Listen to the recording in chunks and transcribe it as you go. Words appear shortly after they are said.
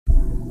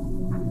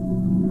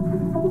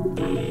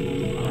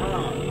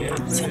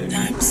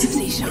Sometimes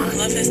ZSHAN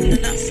love isn't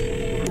enough.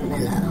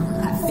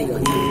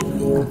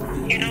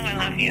 You know I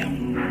love you.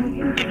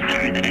 I'm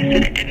sorry that I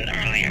said I didn't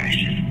earlier. It's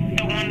just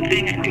the one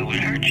thing I knew would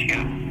hurt you.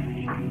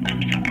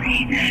 I'm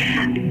sorry.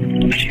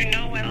 But you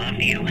know I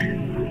love you.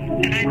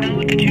 And I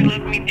know that you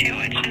love me too.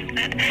 It's just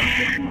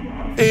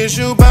that... Is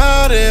you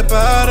bout it,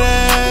 bout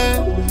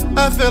it?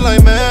 I feel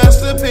like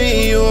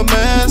masterpiece, you a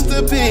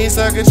masterpiece.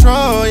 I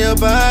control your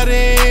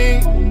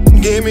body.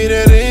 Give me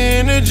that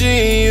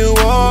energy, you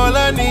all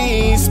I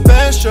need.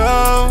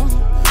 Special,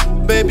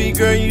 baby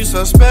girl, you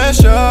so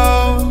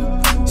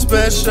special.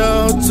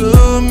 Special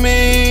to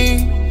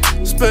me,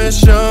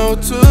 special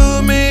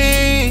to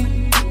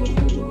me.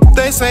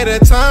 They say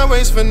that time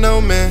waits for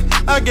no man,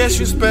 I guess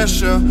you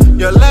special.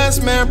 Your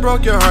last man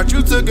broke your heart,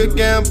 you took a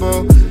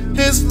gamble.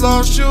 His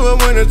lost you in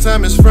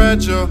wintertime is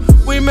fragile.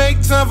 We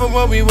make time for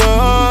what we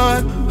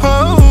want.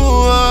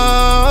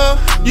 Oh,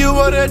 you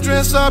wore that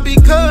dress all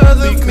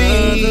because of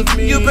me.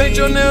 You paint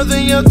your nails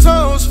and your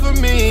toes for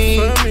me.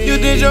 You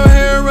did your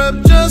hair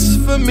up just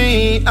for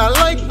me. I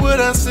like what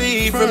I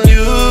see from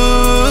you.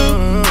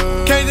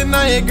 Can't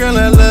deny it, girl,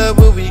 I love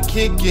what we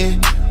kickin'.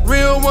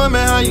 Real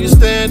woman, how you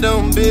stand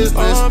on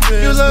business.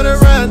 You love to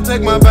ride,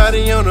 take my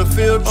body on a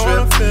field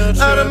trip.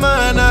 Out of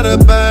mind, out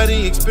of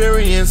body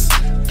experience.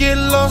 Get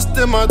lost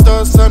in my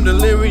thoughts, I'm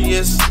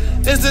delirious.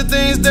 It's the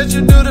things that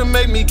you do to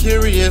make me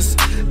curious.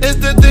 It's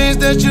the things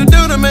that you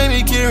do to make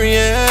me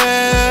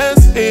curious.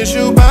 Is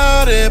you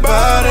bout it,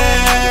 bout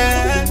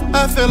it?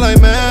 I feel like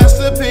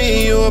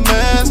masterpiece, you a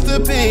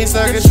masterpiece.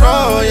 I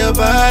control your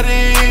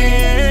body.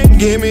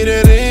 Give me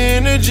that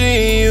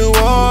energy, you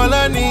all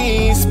I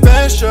need.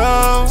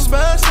 Special,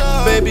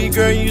 special. Baby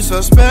girl, you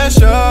so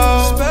special.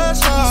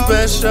 Special,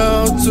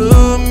 special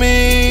to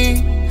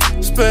me.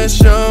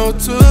 Special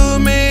to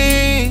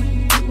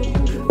me.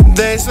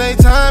 They say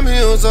time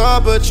heals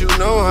all, but you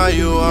know how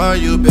you are.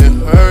 You've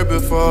been hurt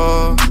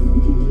before.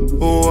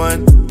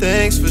 One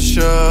thing's for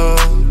sure,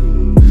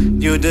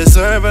 you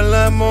deserve a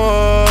lot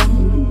more.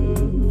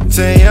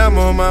 Say I'm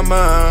on my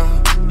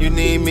mind. You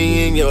need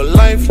me in your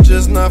life,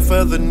 just not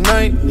for the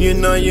night. You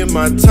know you're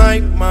my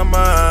type,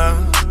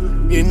 mama.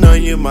 You know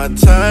you're my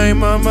type,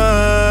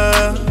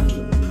 mama.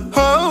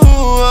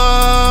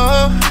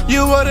 Oh,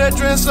 you wore that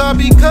dress all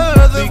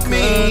because of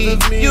me.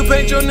 You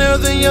paint your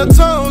nails and your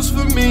toes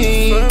for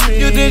me.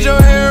 You did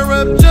your hair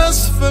up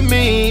just for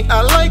me.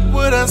 I like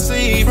what I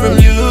see from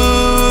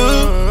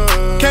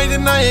you. Can't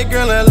deny it,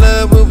 girl, I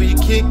love what we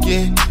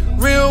kickin'.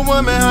 Real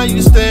woman, how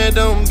you stand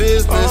on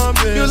business.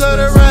 You love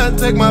to ride,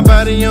 take my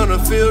body on a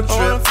field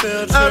trip.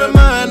 Out of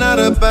mind, out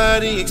of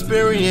body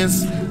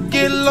experience.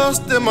 Get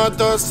lost in my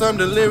thoughts, I'm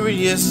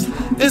delirious.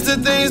 It's the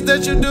things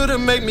that you do to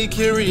make me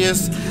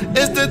curious.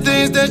 It's the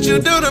things that you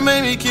do to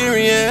make me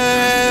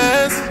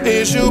curious.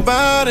 Is you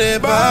bout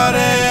it, bout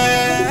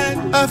it?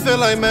 I feel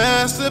like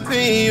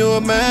masterpiece, you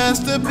a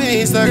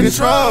masterpiece. I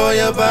control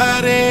your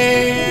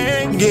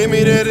body. Give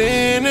me that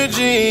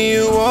energy,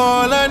 you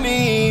all I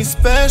need.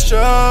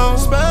 Special,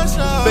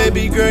 special.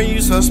 Baby girl,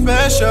 you so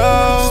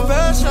special.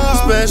 Special,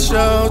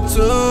 special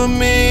to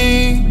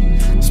me.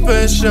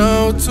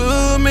 Special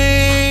to me.